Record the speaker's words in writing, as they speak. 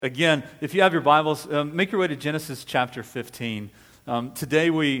Again, if you have your Bibles, make your way to Genesis chapter 15.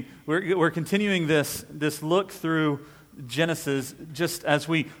 Today we're continuing this look through Genesis just as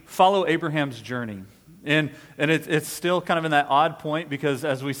we follow Abraham's journey. And it's still kind of in that odd point because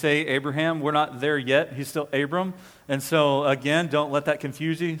as we say Abraham, we're not there yet. He's still Abram. And so again, don't let that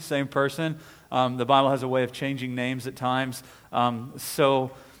confuse you. Same person. The Bible has a way of changing names at times.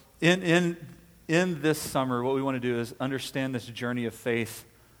 So in this summer, what we want to do is understand this journey of faith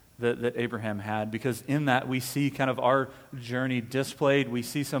that Abraham had, because in that we see kind of our journey displayed. We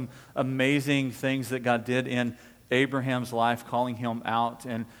see some amazing things that God did in Abraham's life, calling him out,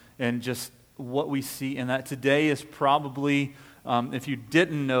 and just what we see in that. Today is probably, if you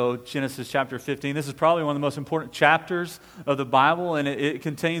didn't know Genesis chapter 15, this is probably one of the most important chapters of the Bible, and it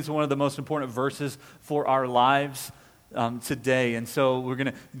contains one of the most important verses for our lives today. And so we're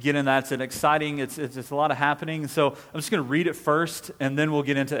going to get in that. It's an exciting, it's a lot of happening. So I'm just going to read it first, and then we'll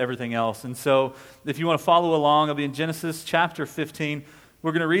get into everything else. And so if you want to follow along, I'll be in Genesis chapter 15.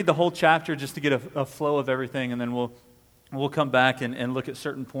 We're going to read the whole chapter just to get a flow of everything, and then we'll come back and look at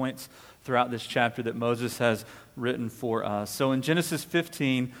certain points throughout this chapter that Moses has written for us. So in Genesis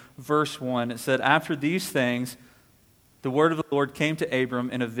 15, verse 1, it said, "After these things, the word of the Lord came to Abram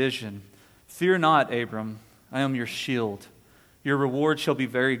in a vision. 'Fear not, Abram, I am your shield. Your reward shall be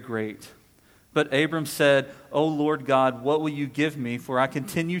very great.' But Abram said, 'O Lord God, what will you give me? For I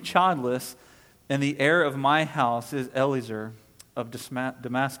continue childless, and the heir of my house is Eliezer of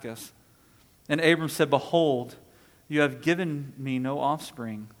Damascus.' And Abram said, 'Behold, you have given me no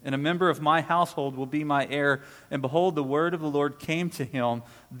offspring, and a member of my household will be my heir. And behold, the word of the Lord came to him,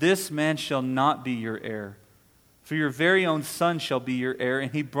 This man shall not be your heir, for your very own son shall be your heir.'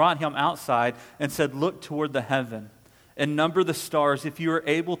 And he brought him outside and said, 'Look toward the heaven and number the stars, if you are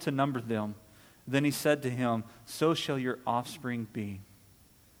able to number them.' Then he said to him, 'So shall your offspring be.'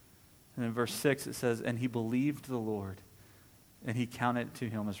 And in verse 6 it says, 'And he believed the Lord, and he counted it to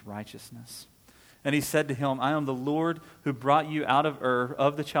him as righteousness. And he said to him, I am the Lord who brought you out of Ur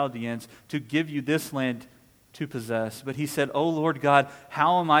of the Chaldeans to give you this land to possess.' But he said, 'O Lord God,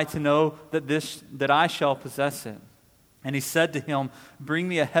 how am I to know that I shall possess it?' And he said to him, 'Bring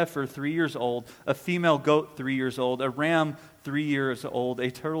me a heifer 3 years old, a female goat 3 years old, a ram 3 years old,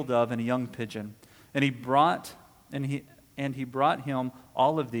 a turtle dove, and a young pigeon.' And he brought him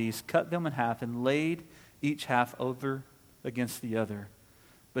all of these, cut them in half, and laid each half over against the other.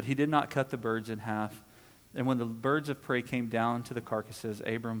 But he did not cut the birds in half. And when the birds of prey came down to the carcasses,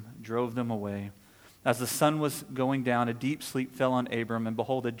 Abram drove them away. As the sun was going down, a deep sleep fell on Abram, and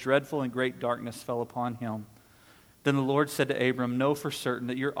behold, a dreadful and great darkness fell upon him. Then the Lord said to Abram, Know for certain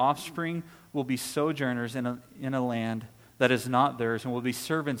that your offspring will be sojourners in a land that is not theirs, and will be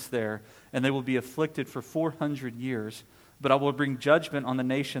servants there, and they will be afflicted for 400 years. But I will bring judgment on the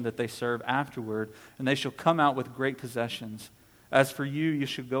nation that they serve afterward, and they shall come out with great possessions. As for you, you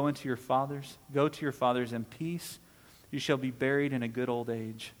shall go to your fathers in peace. You shall be buried in a good old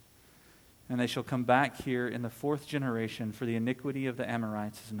age. And they shall come back here in the 4th generation, for the iniquity of the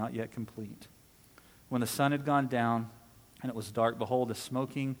Amorites is not yet complete. When the sun had gone down and it was dark, behold, a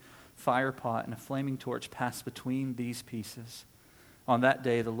smoking fire pot and a flaming torch passed between these pieces. On that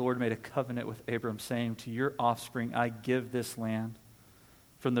day the Lord made a covenant with Abram, saying, To your offspring I give this land,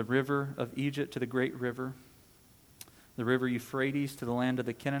 from the river of Egypt to the great river, the river Euphrates, to the land of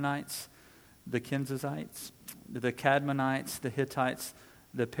the Canaanites, the Kenizzites, the Cadmonites, the Hittites,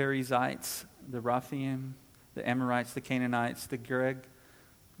 the Perizzites, the Rephaim, the Amorites, the Canaanites, the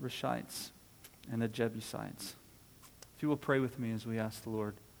Girgashites, and the Jebusites." If you will pray with me as we ask the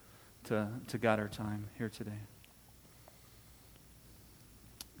Lord to guide our time here today.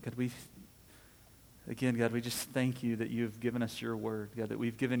 God, we just thank you that you've given us your word, God, that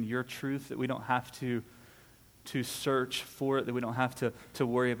we've given your truth, that we don't have to search for it, that we don't have to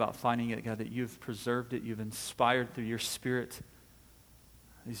worry about finding it, God, that you've preserved it, you've inspired through your Spirit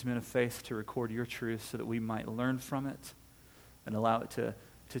these men of faith to record your truth so that we might learn from it and allow it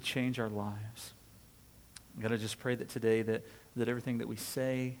to change our lives. God, I just pray that today that everything that we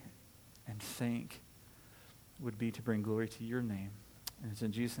say and think would be to bring glory to your name. And it's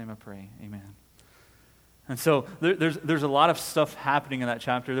in Jesus' name I pray. Amen. And so there's a lot of stuff happening in that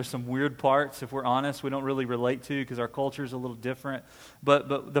chapter. There's some weird parts, if we're honest, we don't really relate to because our culture is a little different.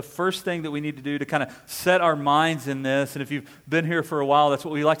 But the first thing that we need to do to kind of set our minds in this, and if you've been here for a while, that's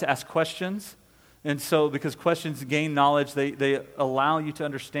what we like to ask questions. And so because questions gain knowledge, they allow you to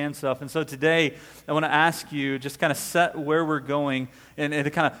understand stuff. And so today I want to ask you, just kind of set where we're going and to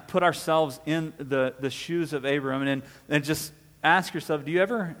kind of put ourselves in the shoes of Abram and just ask yourself, do you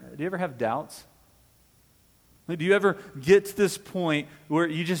ever have doubts? Do you ever get to this point where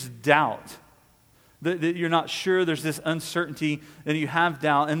you just doubt? That you're not sure, there's this uncertainty, and you have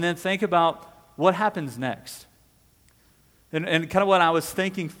doubt. And then think about what happens next. And kind of what I was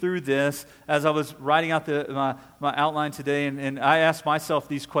thinking through this as I was writing out my outline today, and I asked myself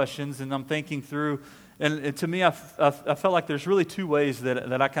these questions, and I'm thinking through, and to me, I felt like there's really two ways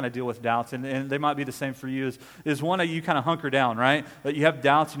that I kind of deal with doubts, and they might be the same for you, is one, you kind of hunker down, right? That you have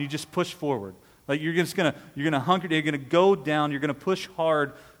doubts and you just push forward. Like you're gonna hunker down, you're gonna go down, you're gonna push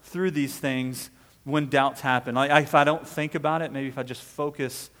hard through these things when doubts happen. Like if I don't think about it, maybe if I just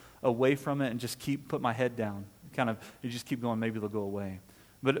focus away from it and just put my head down, you just keep going, maybe they'll go away.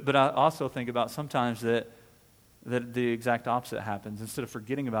 But I also think about sometimes that the exact opposite happens. Instead of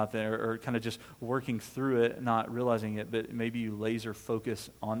forgetting about that or kind of just working through it, not realizing it, but maybe you laser focus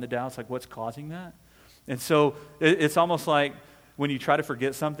on the doubts, like what's causing that? And so it's almost like when you try to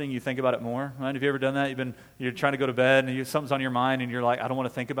forget something, you think about it more, right? Have you ever done that? You're trying to go to bed and something's on your mind and you're like, I don't want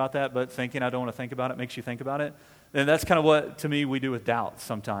to think about that, but thinking I don't want to think about it makes you think about it. And that's kind of what, to me, we do with doubt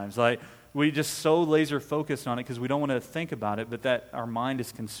sometimes. Like we just so laser focused on it because we don't want to think about it, but that our mind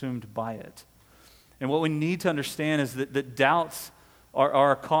is consumed by it. And what we need to understand is that doubts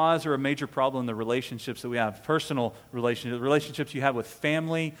are a cause or a major problem in the relationships that we have, personal relationships you have with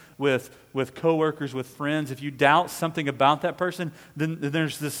family, with coworkers, with friends. If you doubt something about that person, then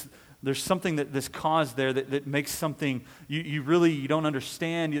there's something this cause there that makes something you don't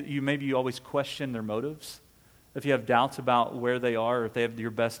understand. Maybe you always question their motives. If you have doubts about where they are, or if they have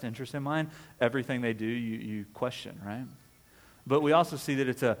your best interest in mind, everything they do you question, right? But we also see that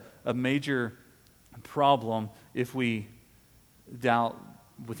it's a major problem if we doubt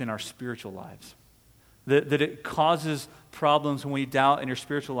within our spiritual lives. That it causes problems when we doubt in your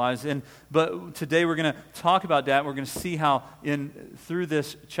spiritual lives. But today we're going to talk about that. We're going to see how through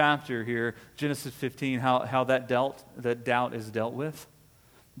this chapter here, Genesis 15, how that doubt is dealt with.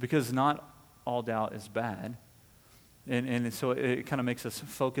 Because not all doubt is bad. And so it kind of makes us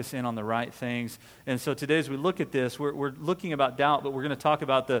focus in on the right things. And so today as we look at this, we're looking about doubt, but we're going to talk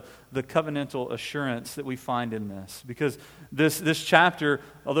about the covenantal assurance that we find in this. Because this chapter,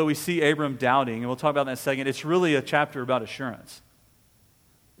 although we see Abram doubting, and we'll talk about that in a second, it's really a chapter about assurance.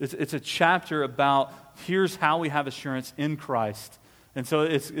 It's a chapter about here's how we have assurance in Christ. And so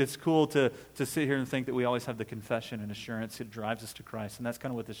it's cool to sit here and think that we always have the confession and assurance. It drives us to Christ. And that's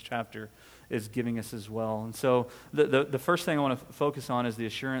kind of what this chapter is giving us as well. And so the first thing I want to focus on is the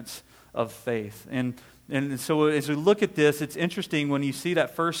assurance of faith. And so as we look at this, it's interesting when you see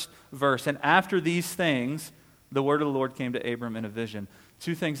that first verse. And after these things, the word of the Lord came to Abram in a vision.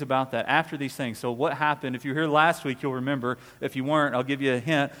 Two things about that. After these things. So what happened? If you were here last week, you'll remember. If you weren't, I'll give you a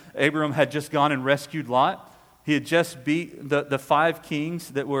hint. Abram had just gone and rescued Lot. He had just beat the 5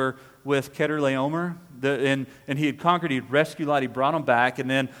 kings that were with Kedorlaomer, and he had conquered. He had rescued Lot. He brought him back, and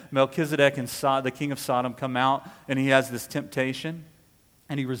then Melchizedek and the king of Sodom come out, and he has this temptation,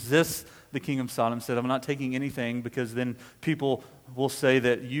 and he resists the king of Sodom. Said, "I'm not taking anything because then people will say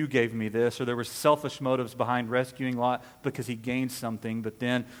that you gave me this," or there were selfish motives behind rescuing Lot because he gained something. But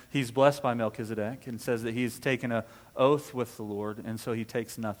then he's blessed by Melchizedek and says that he's taken an oath with the Lord, and so he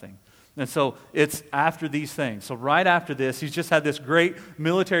takes nothing. And so it's after these things. So right after this, he's just had this great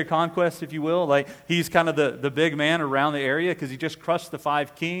military conquest, if you will. Like he's kind of the big man around the area because he just crushed the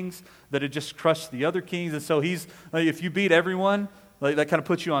 5 kings that had just crushed the other kings. And so he's, like, if you beat everyone, like, that kind of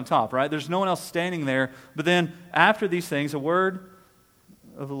puts you on top, right? There's no one else standing there. But then after these things, a word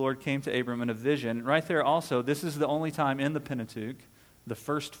of the Lord came to Abram in a vision. Right there also, this is the only time in the Pentateuch, the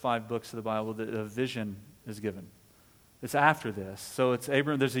first 5 books of the Bible, that a vision is given. It's after this. So it's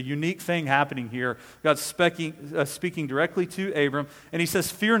Abram. There's a unique thing happening here. God's speaking directly to Abram, and he says,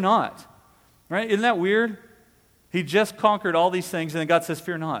 "Fear not." Right? Isn't that weird? He just conquered all these things, and then God says,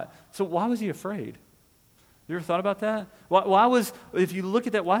 "Fear not." So why was he afraid? You ever thought about that? If you look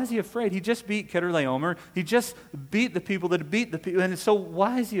at that, why is he afraid? He just beat Kedorlaomer. He just beat the people that beat the people. And so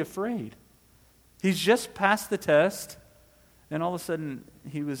why is he afraid? He's just passed the test, and all of a sudden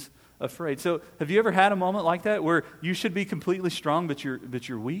he was afraid. So have you ever had a moment like that where you should be completely strong, but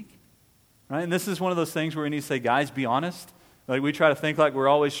you're weak? Right? And this is one of those things where we need to say, guys, be honest. Like we try to think like we're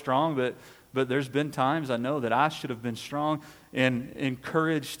always strong, but there's been times I know that I should have been strong and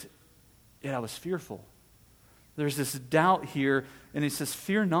encouraged, yet I was fearful. There's this doubt here, and it says,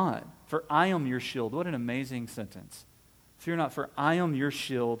 "Fear not, for I am your shield." What an amazing sentence. "Fear not, for I am your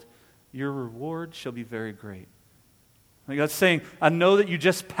shield. Your reward shall be very great." Like God's saying, I know that you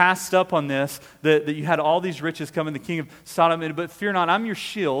just passed up on this, that you had all these riches coming, the king of Sodom, but fear not, I'm your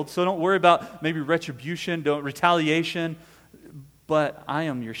shield, so don't worry about maybe retribution, retaliation, but I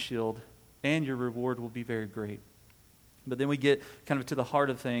am your shield. and your reward will be very great. But then we get kind of to the heart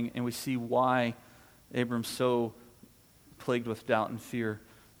of the thing, and we see why Abram's so plagued with doubt and fear.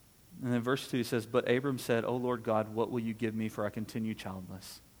 And then verse 2 he says, "But Abram said, O Lord God, what will you give me, for I continue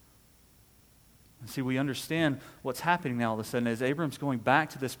childless?" And see, we understand what's happening now all of a sudden as Abram's going back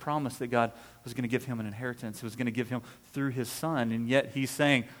to this promise that God was going to give him an inheritance. It was going to give him through his son. And yet he's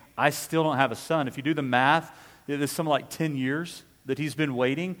saying, I still don't have a son. If you do the math, it is something like 10 years that he's been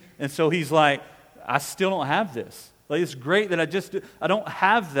waiting. And so he's like, I still don't have this. Like, it's great that I don't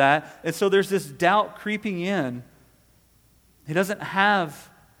have that. And so there's this doubt creeping in. He doesn't have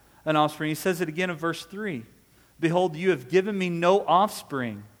an offspring. He says it again in verse 3. Behold, you have given me no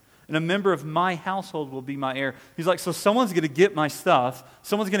offspring, and a member of my household will be my heir. He's like, so someone's going to get my stuff.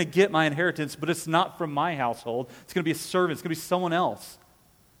 Someone's going to get my inheritance, but it's not from my household. It's going to be a servant. It's going to be someone else.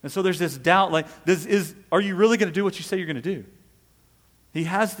 And so there's this doubt, like, are you really going to do what you say you're going to do? He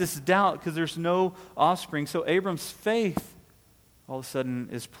has this doubt because there's no offspring. So Abram's faith all of a sudden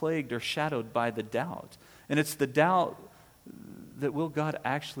is plagued or shadowed by the doubt. And it's the doubt that will God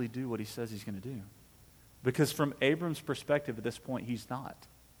actually do what he says he's going to do? Because from Abram's perspective at this point, he's not.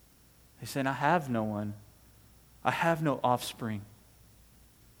 He's saying, I have no one. I have no offspring.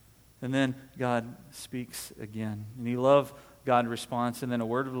 And then God speaks again. And he loved God's response. And then a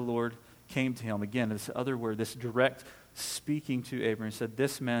word of the Lord came to him. Again, this other word, this direct speaking to Abram. He said,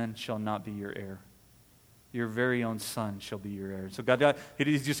 this man shall not be your heir. Your very own son shall be your heir. So God,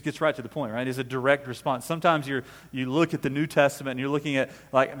 he just gets right to the point, right? It's a direct response. Sometimes you look at the New Testament and you're looking at,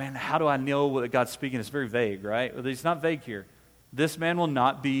 like, man, how do I know what God's speaking? It's very vague, right? Well, it's not vague here. This man will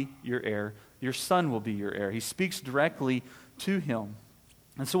not be your heir. Your son will be your heir. He speaks directly to him.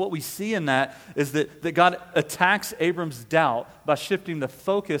 And so what we see in that is that God attacks Abram's doubt by shifting the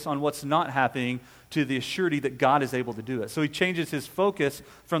focus on what's not happening to the assurity that God is able to do it. So he changes his focus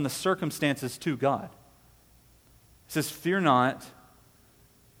from the circumstances to God. He says, fear not,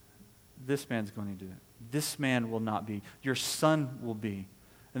 this man's going to do it. This man will not be. Your son will be.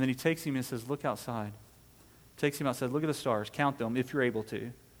 And then he takes him and says, look outside. Takes him outside, look at the stars, count them if you're able to.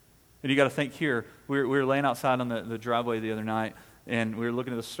 And you got to think here, we were laying outside on the driveway the other night, and we were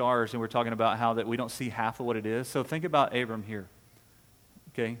looking at the stars, and we were talking about how that we don't see half of what it is. So think about Abram here.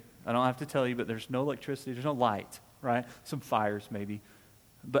 Okay? I don't have to tell you, but there's no electricity, there's no light, right? Some fires maybe.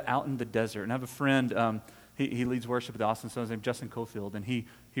 But out in the desert. And I have a friend, he leads worship at the Austin Sons named Justin Cofield, and he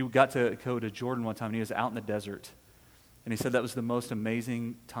got to go to Jordan one time, and he was out in the desert. And he said that was the most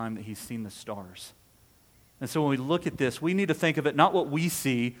amazing time that he's seen the stars. And so when we look at this, we need to think of it not what we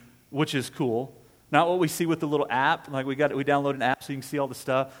see, which is cool, not what we see with the little app, like we download an app so you can see all the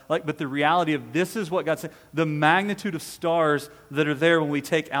stuff, but the reality of this is what God said, the magnitude of stars that are there when we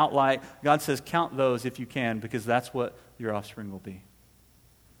take out light. God says, count those if you can, because that's what your offspring will be.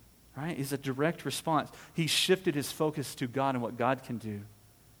 Right? It's a direct response. He shifted his focus to God and what God can do,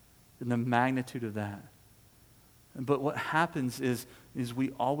 and the magnitude of that. But what happens is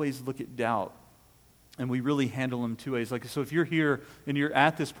we always look at doubt, and we really handle them two ways. Like, so if you're here and you're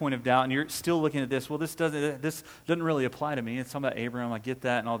at this point of doubt and you're still looking at this, well, this doesn't really apply to me. It's talking about Abraham, I get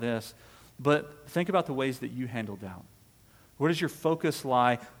that and all this. But think about the ways that you handle doubt. Where does your focus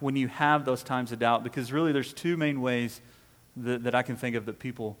lie when you have those times of doubt? Because really there's two main ways that I can think of that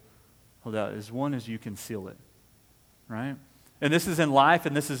people hold out. One is you conceal it, right? And this is in life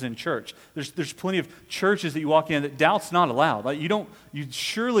and this is in church. There's plenty of churches that you walk in that doubt's not allowed. Like you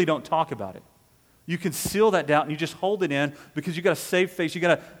surely don't talk about it. You conceal that doubt and you just hold it in because you got a safe face. You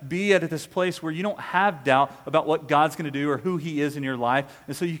got to be at this place where you don't have doubt about what God's going to do or who He is in your life,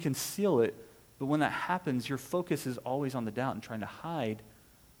 and so you conceal it. But when that happens, your focus is always on the doubt and trying to hide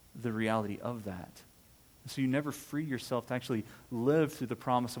the reality of that. So you never free yourself to actually live through the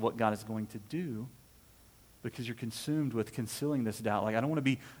promise of what God is going to do because you're consumed with concealing this doubt. Like, I don't want to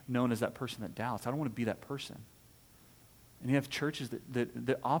be known as that person that doubts. I don't want to be that person. And you have churches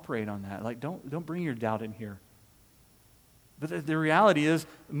that operate on that. Like, don't bring your doubt in here. But the reality is,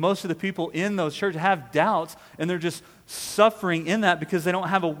 most of the people in those churches have doubts, and they're just suffering in that because they don't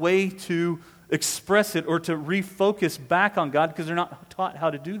have a way to express it or to refocus back on God because they're not taught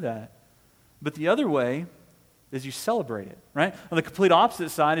how to do that. But the other way is you celebrate it, right? On the complete opposite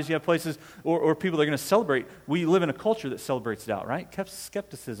side is you have places or people that are going to celebrate. We live in a culture that celebrates doubt, right?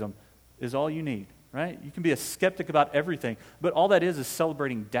 Skepticism is all you need. Right? You can be a skeptic about everything, but all that is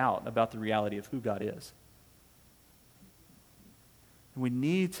celebrating doubt about the reality of who God is. We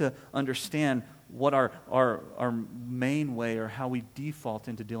need to understand what our main way or how we default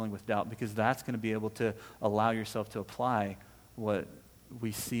into dealing with doubt, because that's going to be able to allow yourself to apply what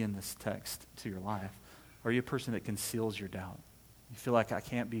we see in this text to your life. Are you a person that conceals your doubt? You feel like I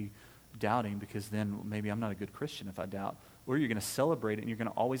can't be doubting, because then maybe I'm not a good Christian if I doubt. Or you're going to celebrate it and you're going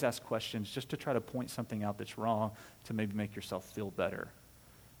to always ask questions just to try to point something out that's wrong to maybe make yourself feel better.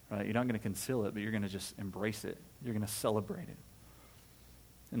 Right? You're not going to conceal it, but you're going to just embrace it. You're going to celebrate it.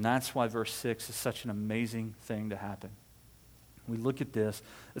 And that's why verse 6 is such an amazing thing to happen. We look at this.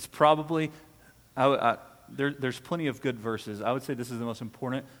 It's probably, there's plenty of good verses. I would say this is the most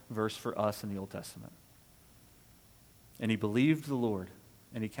important verse for us in the Old Testament. And he believed the Lord,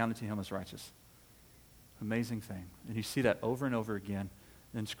 and he counted to him as righteous. Amazing thing. And you see that over and over again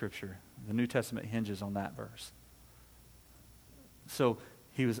in Scripture. The New Testament hinges on that verse. So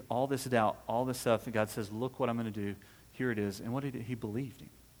he was all this doubt, all this stuff, and God says, look what I'm going to do. Here it is. And what did he believed him?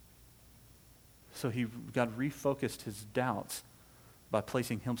 So God refocused his doubts by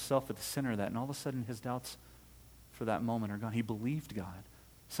placing himself at the center of that. And all of a sudden his doubts for that moment are gone. He believed God.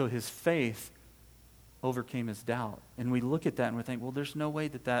 So his faith overcame his doubt. And we look at that and we think, well, there's no way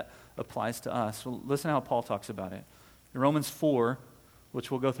that applies to us. Well, listen to how Paul talks about it. In Romans 4,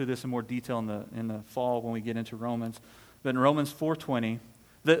 which we'll go through this in more detail in the fall when we get into Romans. But in Romans 4:20,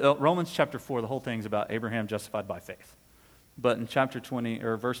 Romans chapter 4, the whole thing's about Abraham justified by faith. But in chapter 20,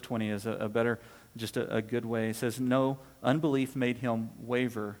 or verse 20 is a better, just a good way. It says, no unbelief made him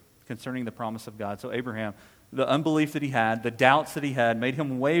waver concerning the promise of God. So Abraham, the unbelief that he had, the doubts that he had, made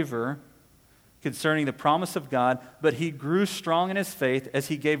him waver concerning the promise of God, but he grew strong in his faith as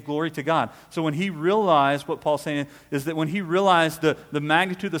he gave glory to God. So when he realized, what Paul's saying is that when he realized the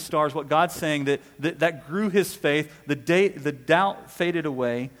magnitude of the stars, what God's saying, that grew his faith, the doubt faded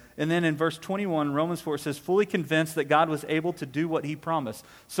away. And then in verse 21, Romans 4 says, fully convinced that God was able to do what he promised.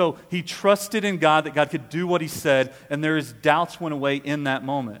 So he trusted in God that God could do what he said, and his doubts went away in that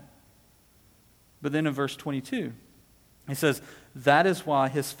moment. But then in verse 22, he says, that is why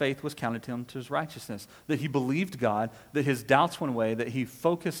his faith was counted to him to his righteousness. That he believed God, that his doubts went away, that he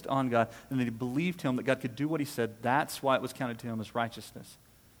focused on God, and that he believed him that God could do what he said. That's why it was counted to him as righteousness.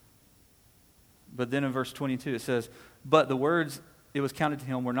 But then in verse 22 it says, but the words it was counted to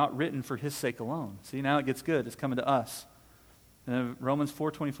him were not written for his sake alone. See, now it gets good. It's coming to us. And then Romans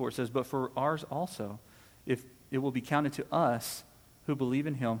 4:24 says, but for ours also, if it will be counted to us who believe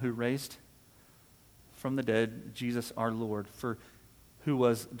in him who raised from the dead, Jesus our Lord, for who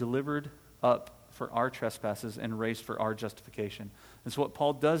was delivered up for our trespasses and raised for our justification. And so what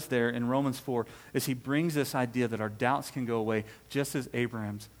Paul does there in Romans 4 is he brings this idea that our doubts can go away just as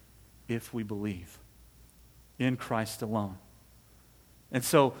Abraham's if we believe in Christ alone. And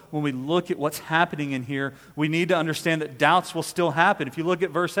so when we look at what's happening in here, we need to understand that doubts will still happen. If you look at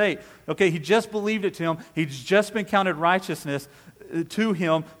verse 8, okay, he just believed it to him. He's just been counted righteousness to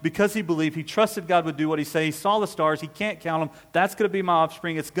him because he believed. He trusted God would do what he said. He saw the stars. He can't count them. That's going to be my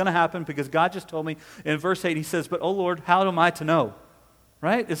offspring. It's going to happen because God just told me. In verse 8, he says, but oh Lord, how am I to know?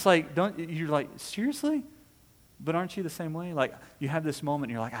 Right? It's like, you're like, seriously? But aren't you the same way? Like, you have this moment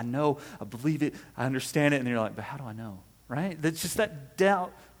and you're like, I know, I believe it, I understand it. And you're like, but how do I know? Right? That's just that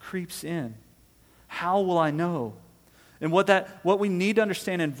doubt creeps in. How will I know? And what we need to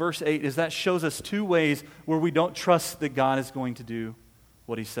understand in verse 8 is that shows us two ways where we don't trust that God is going to do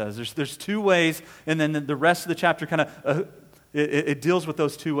what he says. There's two ways, and then the rest of the chapter kind of it deals with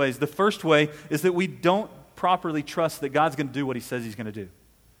those two ways. The first way is that we don't properly trust that God's going to do what he says he's going to do.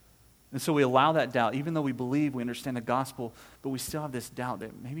 And so we allow that doubt, even though we believe, we understand the gospel, but we still have this doubt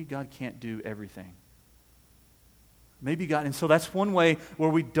that maybe God can't do everything. Maybe God, and so that's one way where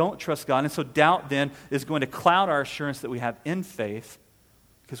we don't trust God. And so doubt then is going to cloud our assurance that we have in faith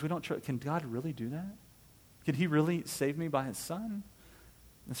because we don't trust. Can God really do that? Can he really save me by his son?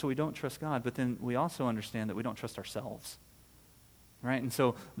 And so we don't trust God, but then we also understand that we don't trust ourselves. Right? And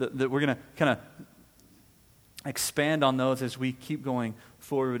so we're going to kind of expand on those as we keep going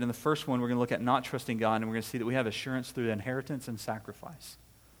forward. In the first one, we're going to look at not trusting God, and we're going to see that we have assurance through inheritance and sacrifice.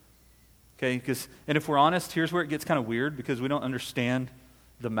 Okay, and if we're honest, here's where it gets kind of weird because we don't understand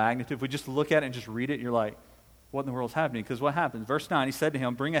the magnitude. If we just look at it and just read it, you're like, what in the world is happening? Because what happens? Verse 9, he said to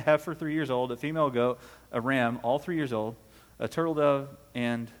him, bring a heifer 3 years old, a female goat, a ram, all 3 years old, a turtle dove,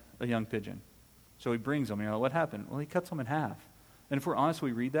 and a young pigeon. So he brings them. You're like, what happened? Well, he cuts them in half. And if we're honest,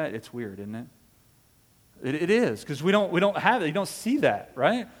 we read that, it's weird, isn't it? It is, because we don't have it. You don't see that,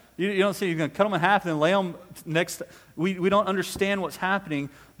 right? You don't see you're going to cut them in half and then lay them next. We don't understand what's happening,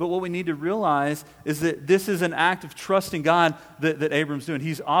 but what we need to realize is that this is an act of trusting God that Abram's doing.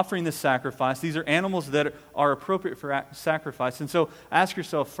 He's offering this sacrifice. These are animals that are appropriate for sacrifice. And so ask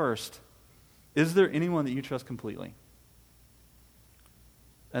yourself first, is there anyone that you trust completely?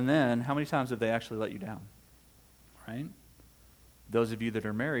 And then, how many times have they actually let you down? Right? Those of you that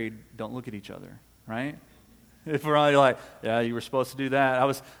are married, don't look at each other, right? If we're only like, yeah, you were supposed to do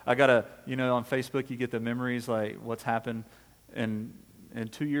that. I got on Facebook you get the memories like what's happened. And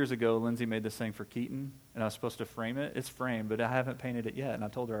 2 years ago, Lindsay made this thing for Keaton, and I was supposed to frame it. It's framed, but I haven't painted it yet, and I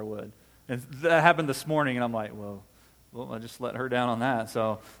told her I would. And that happened this morning, and I'm like, well, I just let her down on that,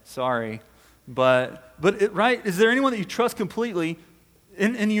 so sorry. But right, is there anyone that you trust completely?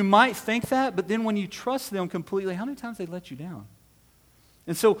 And you might think that, but then when you trust them completely, how many times they let you down?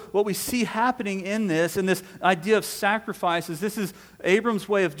 And so what we see happening in this idea of sacrifice, is this is Abram's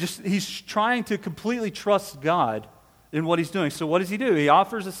way of he's trying to completely trust God in what he's doing. So what does he do? He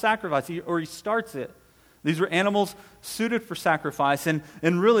offers a sacrifice, or he starts it. These were animals suited for sacrifice. And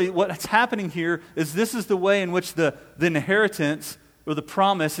really what's happening here is this is the way in which the inheritance or the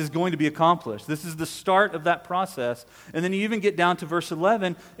promise is going to be accomplished. This is the start of that process. And then you even get down to verse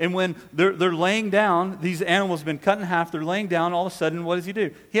 11, and when they're laying down, these animals have been cut in half, they're laying down, all of a sudden, what does he do?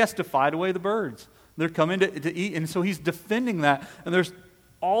 He has to fight away the birds. They're coming to eat, and so he's defending that. And there's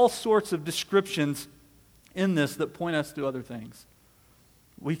all sorts of descriptions in this that point us to other things.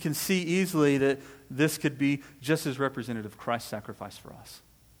 We can see easily that this could be just as representative of Christ's sacrifice for us.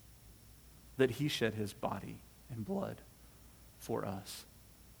 That he shed his body and blood for us.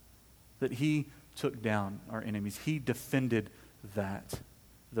 That he took down our enemies. He defended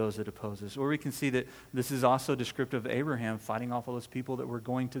those that oppose us. Or we can see that this is also descriptive of Abraham fighting off all those people that were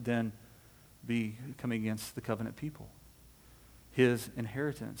going to then be coming against the covenant people. His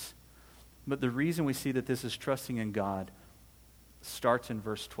inheritance. But the reason we see that this is trusting in God starts in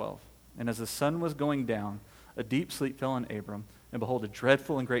verse 12. And as the sun was going down, a deep sleep fell on Abram, and behold, a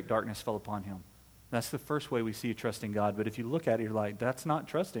dreadful and great darkness fell upon him. That's the first way we see trusting God. But if you look at it, you're like, that's not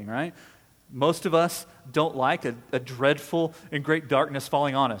trusting, right? Most of us don't like a dreadful and great darkness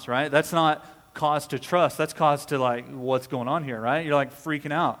falling on us, right? That's not cause to trust. That's cause to like, what's going on here, right? You're like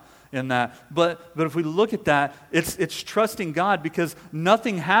freaking out in that. But if we look at that, it's trusting God, because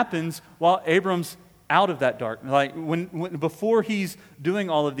nothing happens while Abram's out of that darkness. Like when before he's doing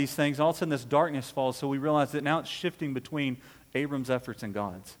all of these things, all of a sudden this darkness falls, so we realize that now it's shifting between Abram's efforts and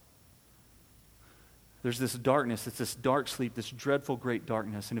God's. There's this darkness, it's this dark sleep, this dreadful great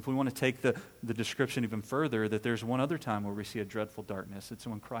darkness. And if we want to take the description even further, that there's one other time where we see a dreadful darkness. It's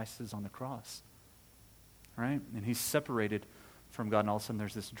when Christ is on the cross, right? And he's separated from God, and all of a sudden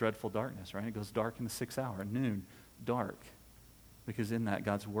there's this dreadful darkness, right? It goes dark in the 6th hour, noon, dark. Because in that,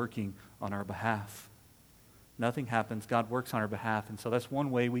 God's working on our behalf. Nothing happens, God works on our behalf. And so that's one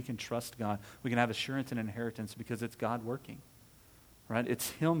way we can trust God. We can have assurance and inheritance because it's God working. Right? It's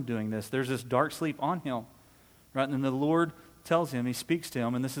him doing this. There's this dark sleep on him. Right? And then the Lord tells him, he speaks to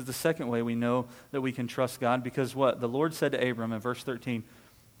him, and this is the second way we know that we can trust God, because what? The Lord said to Abram in verse 13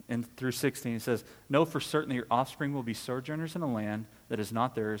 and through 16, it says, know for certain that your offspring will be sojourners in a land that is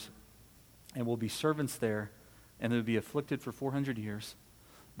not theirs, and will be servants there, and they will be afflicted for 400 years.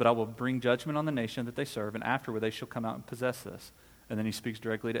 But I will bring judgment on the nation that they serve, and afterward they shall come out and possess this. And then he speaks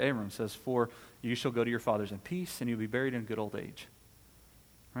directly to Abram, says, for you shall go to your fathers in peace, and you'll be buried in good old age.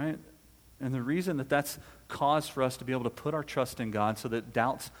 Right? And the reason that that's cause for us to be able to put our trust in God so that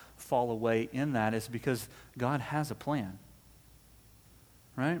doubts fall away in that is because God has a plan.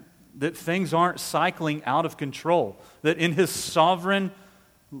 Right? That things aren't cycling out of control. That in his sovereign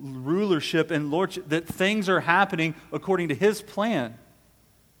rulership and lordship, that things are happening according to his plan.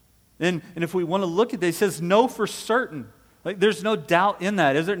 And if we want to look at this, it says know for certain. Like there's no doubt in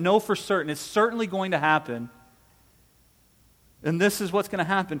that, is there? Know for certain. It's certainly going to happen. And this is what's going to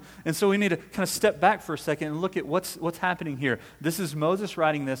happen. And so we need to kind of step back for a second and look at what's happening here. This is Moses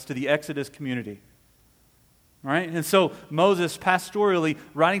writing this to the Exodus community. Right? And so Moses pastorally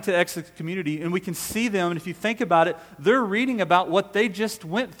writing to the Exodus community, and we can see them, and if you think about it, they're reading about what they just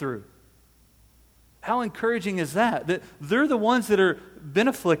went through. How encouraging is that? That they're the ones that are been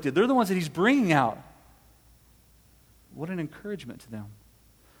afflicted. They're the ones that he's bringing out. What an encouragement to them.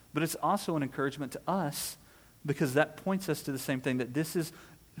 But it's also an encouragement to us, because that points us to the same thing, that this is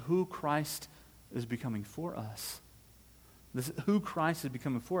who Christ is becoming for us. This is who Christ is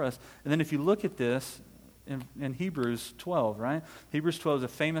becoming for us. And then if you look at this in Hebrews 12, right? Hebrews 12 is a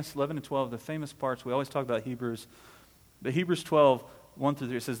famous, 11 and 12, the famous parts. We always talk about Hebrews. But Hebrews 12, 1 through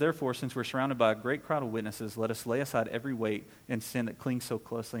 3, it says, therefore, since we're surrounded by a great crowd of witnesses, let us lay aside every weight and sin that clings so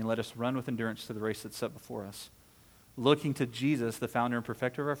closely, and let us run with endurance to the race that's set before us. Looking to Jesus, the founder and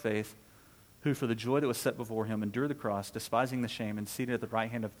perfecter of our faith, who for the joy that was set before him endured the cross, despising the shame, and seated at the right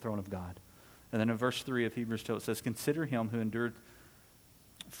hand of the throne of God. And then in verse 3 of Hebrews 12 it says, consider him who endured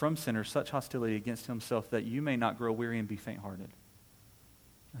from sinners such hostility against himself, that you may not grow weary and be faint-hearted.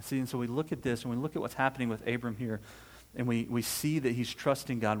 See, and so we look at this, and we look at what's happening with Abram here. And we see that he's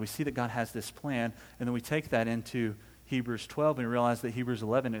trusting God. We see that God has this plan. And then we take that into Hebrews 12 and realize that Hebrews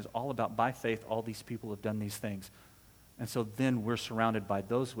 11 is all about by faith, all these people have done these things. And so then we're surrounded by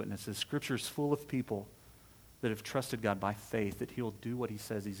those witnesses. Scripture is full of people that have trusted God by faith that he'll do what he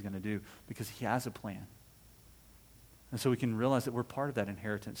says he's going to do because he has a plan. And so we can realize that we're part of that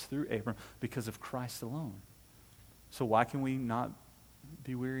inheritance through Abram because of Christ alone. So why can we not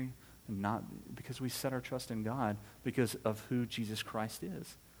be weary? Not because we set our trust in God because of who Jesus Christ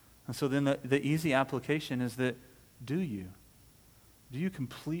is. And so then the easy application is that do you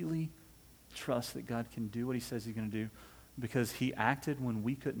completely trust that God can do what he says he's going to do because he acted when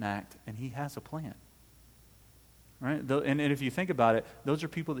we couldn't act and he has a plan? Right? And if you think about it, those are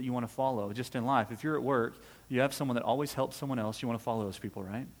people that you want to follow just in life. If you're at work, you have someone that always helps someone else, you want to follow those people,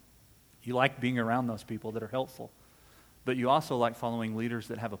 right? You like being around those people that are helpful. But you also like following leaders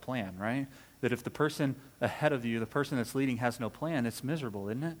that have a plan, right? That if the person ahead of you, the person that's leading, has no plan, it's miserable,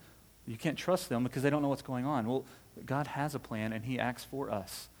 isn't it? You can't trust them because they don't know what's going on. Well, God has a plan, and he acts for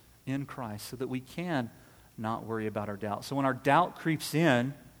us in Christ so that we can not worry about our doubt. So when our doubt creeps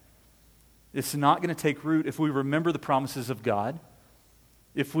in, it's not going to take root if we remember the promises of God,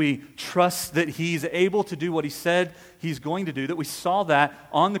 if we trust that he's able to do what he said he's going to do, that we saw that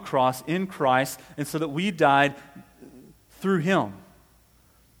on the cross in Christ, and so that we died through him.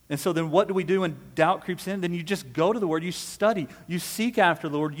 And so then what do we do when doubt creeps in? Then you just go to the Word, you study, you seek after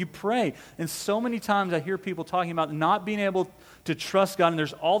the Lord, you pray. And so many times I hear people talking about not being able to trust God, and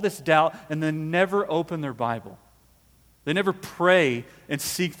there's all this doubt, and then never open their Bible. They never pray and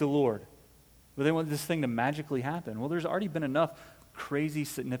seek the Lord. But they want this thing to magically happen. Well, there's already been enough crazy,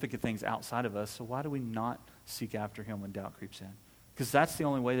 significant things outside of us, so why do we not seek after him when doubt creeps in? Because that's the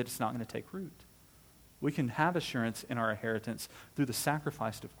only way that it's not going to take root. We can have assurance in our inheritance through the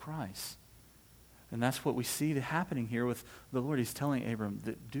sacrifice of Christ. And that's what we see happening here with the Lord. He's telling Abram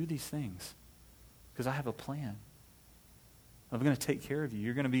that do these things because I have a plan. I'm going to take care of you.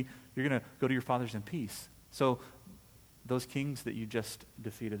 You're going to go to your fathers in peace. So those kings that you just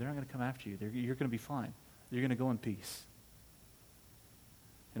defeated, they're not going to come after you. You're going to be fine. You're going to go in peace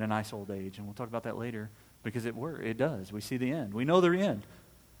in a nice old age. And we'll talk about that later because it does. We see the end. We know the end.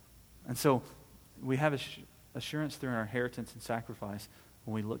 And so we have assurance through our inheritance and sacrifice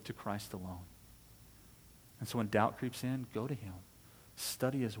when we look to Christ alone. And so when doubt creeps in, go to him.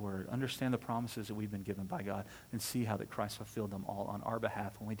 Study his word. Understand the promises that we've been given by God and see how that Christ fulfilled them all on our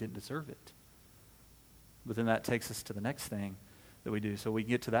behalf when we didn't deserve it. But then that takes us to the next thing that we do. So we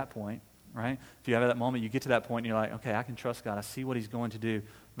get to that point, right? If you have that moment, you get to that point and you're like, okay, I can trust God. I see what he's going to do.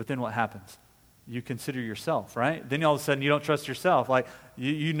 But then what happens? You consider yourself, right? Then all of a sudden you don't trust yourself. Like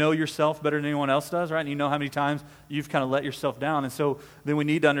you know yourself better than anyone else does, right? And you know how many times you've kind of let yourself down. And so then we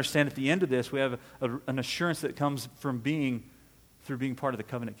need to understand at the end of this, we have an assurance that comes from being part of the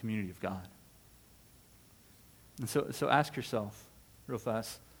covenant community of God. And so ask yourself real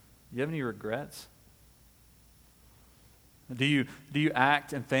fast, do you have any regrets? Do you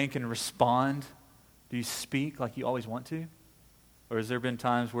act and think and respond? Do you speak like you always want to? Or has there been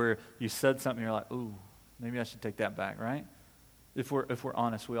times where you said something and you're like, ooh, maybe I should take that back, right? If we're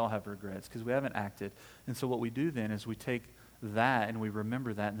honest, we all have regrets because we haven't acted. And so what we do then is we take that and we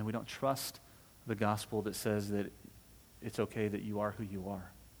remember that, and then we don't trust the gospel that says that it's okay that you are who you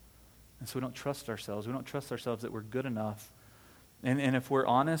are. And so we don't trust ourselves. We don't trust ourselves that we're good enough. And if we're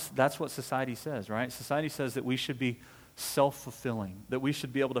honest, that's what society says, right? Society says that we should be self-fulfilling, that we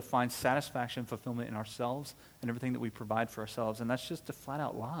should be able to find satisfaction, fulfillment in ourselves and everything that we provide for ourselves. And that's just a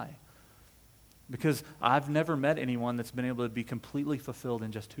flat-out lie. Because I've never met anyone that's been able to be completely fulfilled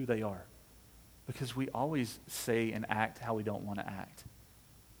in just who they are. Because we always say and act how we don't want to act.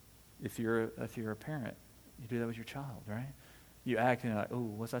 If you're a parent, you do that with your child, right? You act and you're like, oh,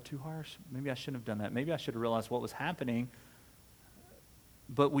 was I too harsh? Maybe I shouldn't have done that. Maybe I should have realized what was happening.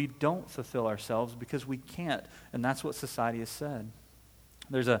 But we don't fulfill ourselves because we can't. And that's what society has said.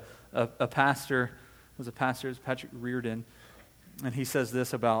 There's a pastor, it's Patrick Reardon, and he says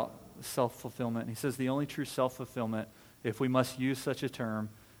this about self-fulfillment. He says the only true self-fulfillment, if we must use such a term,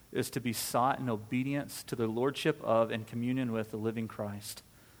 is to be sought in obedience to the lordship of and communion with the living Christ.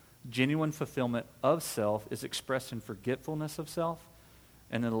 Genuine fulfillment of self is expressed in forgetfulness of self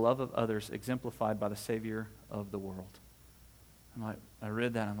and in the love of others exemplified by the Savior of the world. I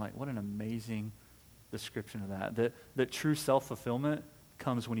read that, and I'm like, what an amazing description of that. That true self-fulfillment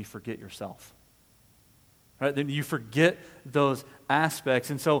comes when you forget yourself. Right? Then you forget those aspects.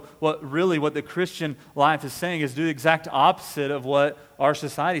 And so what the Christian life is saying is do the exact opposite of what our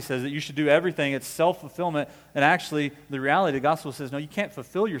society says, that you should do everything. It's self-fulfillment. And actually, the reality, the gospel says, no, you can't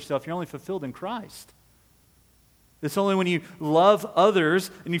fulfill yourself. You're only fulfilled in Christ. It's only when you love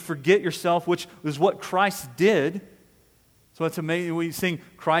others and you forget yourself, which is what Christ did. So it's amazing. We sing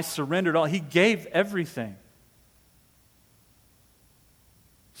Christ surrendered all. He gave everything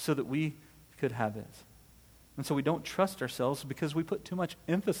so that we could have it. And so we don't trust ourselves because we put too much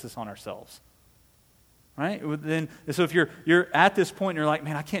emphasis on ourselves. Right? So if you're at this point and you're like,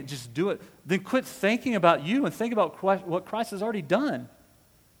 man, I can't just do it, then quit thinking about you and think about what Christ has already done.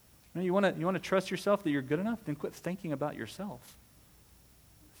 You want to trust yourself that you're good enough? Then quit thinking about yourself.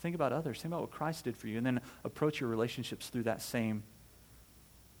 Think about others. Think about what Christ did for you, and then approach your relationships through that same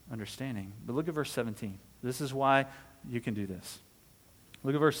understanding. But look at verse 17. This is why you can do this.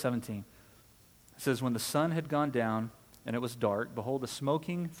 Look at verse 17. It says, when the sun had gone down and it was dark, behold, a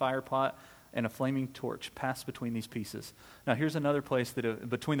smoking firepot and a flaming torch passed between these pieces. Now here's another place that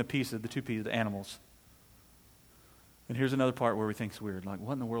between the pieces, the two pieces, the animals. And here's another part where we think it's weird. Like,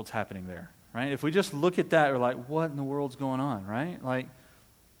 what in the world's happening there? Right? If we just look at that, we're like, what in the world's going on? Right? Like,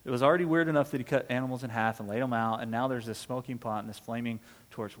 it was already weird enough that he cut animals in half and laid them out, and now there's this smoking pot and this flaming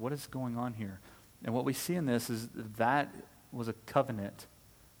torch. What is going on here? And what we see in this is that was a covenant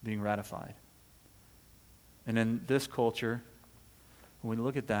being ratified. And in this culture, when we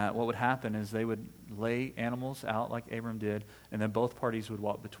look at that, what would happen is they would lay animals out like Abram did, and then both parties would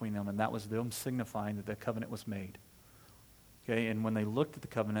walk between them, and that was them signifying that the covenant was made. Okay, and when they looked at the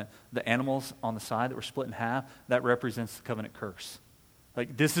covenant, the animals on the side that were split in half, that represents the covenant curse. Like,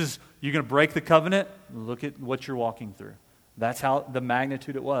 you're going to break the covenant, look at what you're walking through. That's how the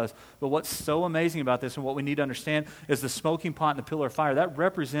magnitude it was. But what's so amazing about this and what we need to understand is the smoking pot and the pillar of fire, that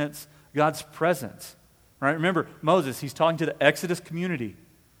represents God's presence. Right? Remember, Moses, he's talking to the Exodus community.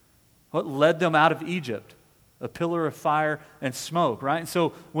 What led them out of Egypt? A pillar of fire and smoke, right? And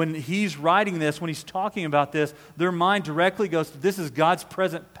so when he's writing this, when he's talking about this, their mind directly goes to this is God's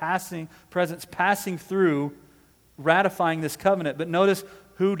presence passing through, ratifying this covenant. But notice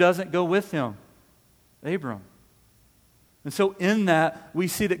who doesn't go with him? Abram. And so in that, we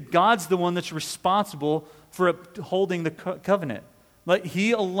see that God's the one that's responsible for upholding the covenant. Like,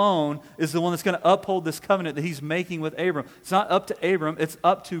 he alone is the one that's going to uphold this covenant that he's making with Abram. It's not up to Abram, it's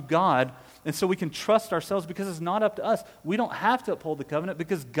up to God. And so we can trust ourselves because it's not up to us. We don't have to uphold the covenant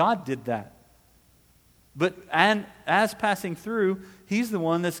because God did that. And as passing through, he's the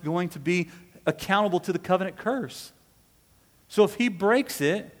one that's going to be accountable to the covenant curse. So if he breaks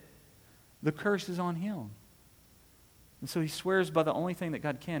it, the curse is on him. And so he swears by the only thing that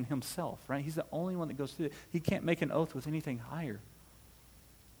God can, himself, right? He's the only one that goes through it. He can't make an oath with anything higher.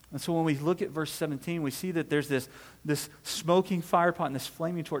 And so when we look at verse 17, we see that there's this smoking firepot and this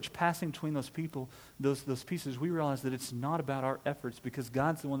flaming torch passing between those people, those pieces. We realize that it's not about our efforts because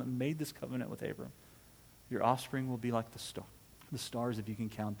God's the one that made this covenant with Abram. Your offspring will be like the stars if you can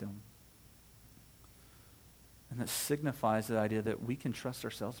count them. And that signifies the idea that we can trust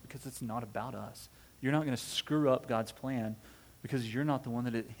ourselves because it's not about us. You're not going to screw up God's plan because you're not the one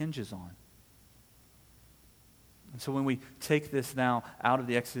that it hinges on. And so when we take this now out of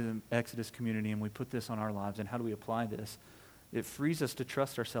the Exodus community and we put this on our lives, and how do we apply this? It frees us to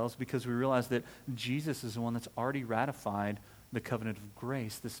trust ourselves because we realize that Jesus is the one that's already ratified the covenant of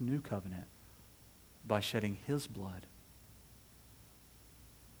grace, this new covenant, by shedding his blood,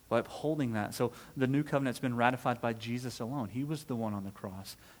 by upholding that. So the new covenant's been ratified by Jesus alone. He was the one on the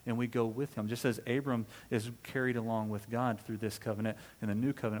cross, and we go with him. Just as Abram is carried along with God through this covenant, in the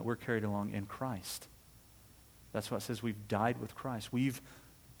new covenant, we're carried along in Christ. That's why it says we've died with Christ. We've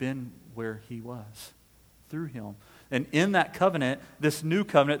been where he was through him. And in that covenant, this new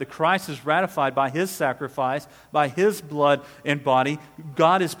covenant that Christ is ratified by his sacrifice, by his blood and body,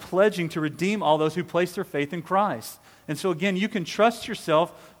 God is pledging to redeem all those who place their faith in Christ. And so again, you can trust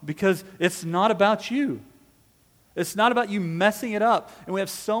yourself because it's not about you. It's not about you messing it up. And we have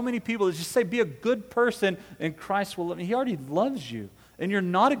so many people that just say, be a good person and Christ will love you. He already loves you. And you're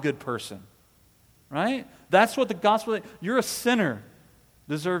not a good person. Right? That's what the gospel is. You're a sinner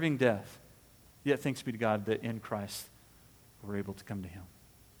deserving death. Yet thanks be to God that in Christ we're able to come to him.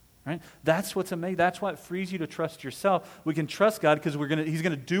 Right? That's what's amazing. That's why it frees you to trust yourself. We can trust God because he's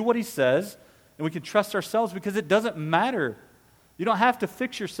going to do what he says, and we can trust ourselves because it doesn't matter. You don't have to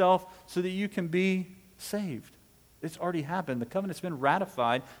fix yourself so that you can be saved. It's already happened. The covenant's been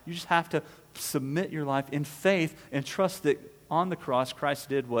ratified. You just have to submit your life in faith and trust that on the cross Christ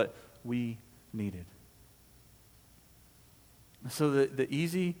did what we needed. So the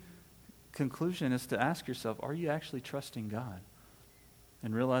easy conclusion is to ask yourself, are you actually trusting God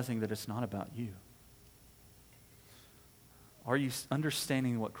and realizing that it's not about you? Are you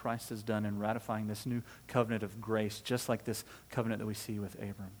understanding what Christ has done in ratifying this new covenant of grace, just like this covenant that we see with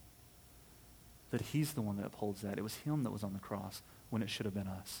Abram? that he's the one that upholds that. It was him that was on the cross when it should have been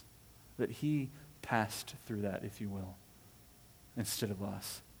us. That he passed through that, if you will, instead of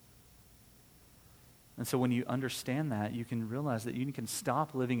us. And so when you understand that, you can realize that you can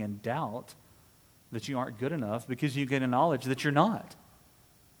stop living in doubt that you aren't good enough because you get a knowledge that you're not.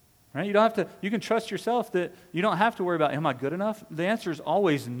 Right? You don't have to, you can trust yourself that you don't have to worry about, am I good enough? The answer is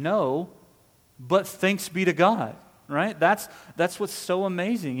always no, but thanks be to God. Right? That's what's so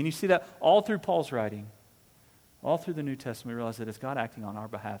amazing. And you see that all through Paul's writing. All through the New Testament, we realize that it's God acting on our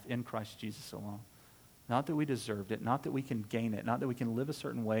behalf in Christ Jesus alone. Not that we deserved it, not that we can gain it, not that we can live a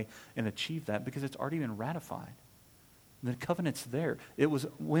certain way and achieve that, because it's already been ratified. The covenant's there. It was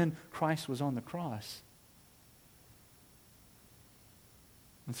when Christ was on the cross.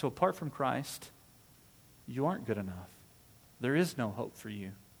 And so apart from Christ, you aren't good enough. There is no hope for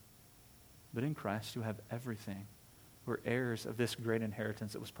you. But in Christ, you have everything. We're heirs of this great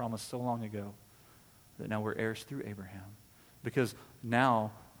inheritance that was promised so long ago, that now we're heirs through Abraham. Because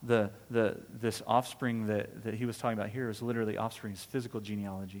now this offspring that he was talking about here is literally offspring, is physical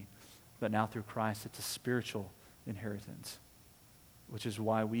genealogy. But now through Christ, it's a spiritual inheritance, which is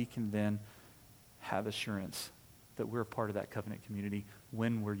why we can then have assurance that we're a part of that covenant community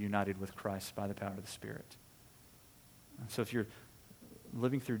when we're united with Christ by the power of the Spirit. And so if you're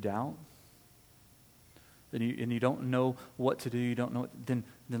living through doubt, and you don't know what to do, you don't know, then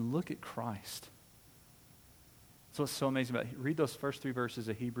look at Christ. That's what's so amazing about it. Read those first 3 verses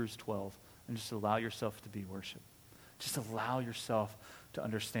of Hebrews 12 and just allow yourself to be worship. Just allow yourself to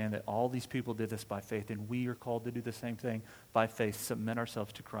understand that all these people did this by faith, and we are called to do the same thing by faith, submit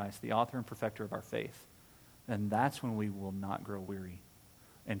ourselves to Christ, the author and perfecter of our faith. And that's when we will not grow weary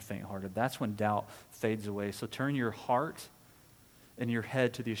and faint-hearted. That's when doubt fades away. So turn your heart and your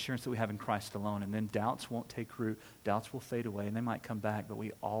head to the assurance that we have in Christ alone, and then doubts won't take root. Doubts will fade away, and they might come back, but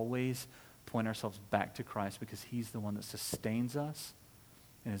we always point ourselves back to Christ because he's the one that sustains us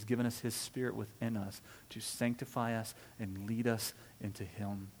and has given us his Spirit within us to sanctify us and lead us into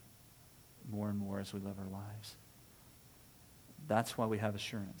him more and more as we live our lives. That's why we have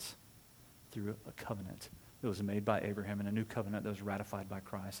assurance through a covenant that was made by Abraham and a new covenant that was ratified by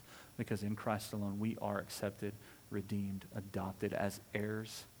Christ, because in Christ alone we are accepted, redeemed, adopted as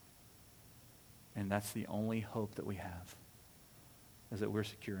heirs, and that's the only hope that we have, is that we're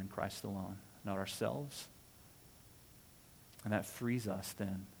secure in Christ alone, not ourselves. And that frees us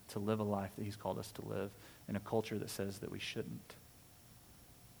then to live a life that he's called us to live in a culture that says that we shouldn't.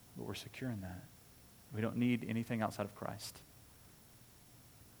 But we're secure in that. We don't need anything outside of Christ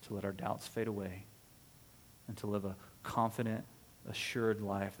to let our doubts fade away and to live a confident, assured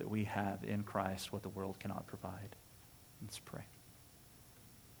life that we have in Christ, what the world cannot provide. Let's pray.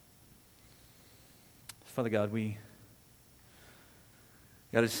 Father God, God,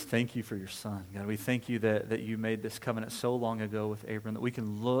 I just thank you for your Son. God, we thank you that you made this covenant so long ago with Abram, that we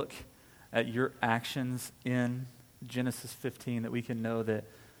can look at your actions in Genesis 15, that we can know that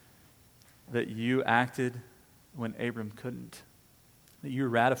you acted when Abram couldn't, that you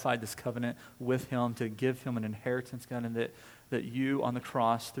ratified this covenant with him to give him an inheritance, God, and that you on the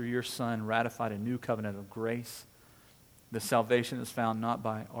cross through your Son ratified a new covenant of grace. The salvation is found not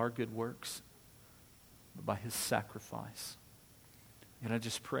by our good works, but by his sacrifice. And I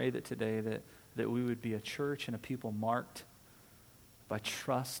just pray that today that we would be a church and a people marked by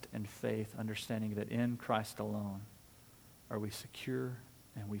trust and faith, understanding that in Christ alone are we secure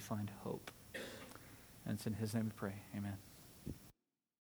and we find hope. And it's in his name we pray. Amen.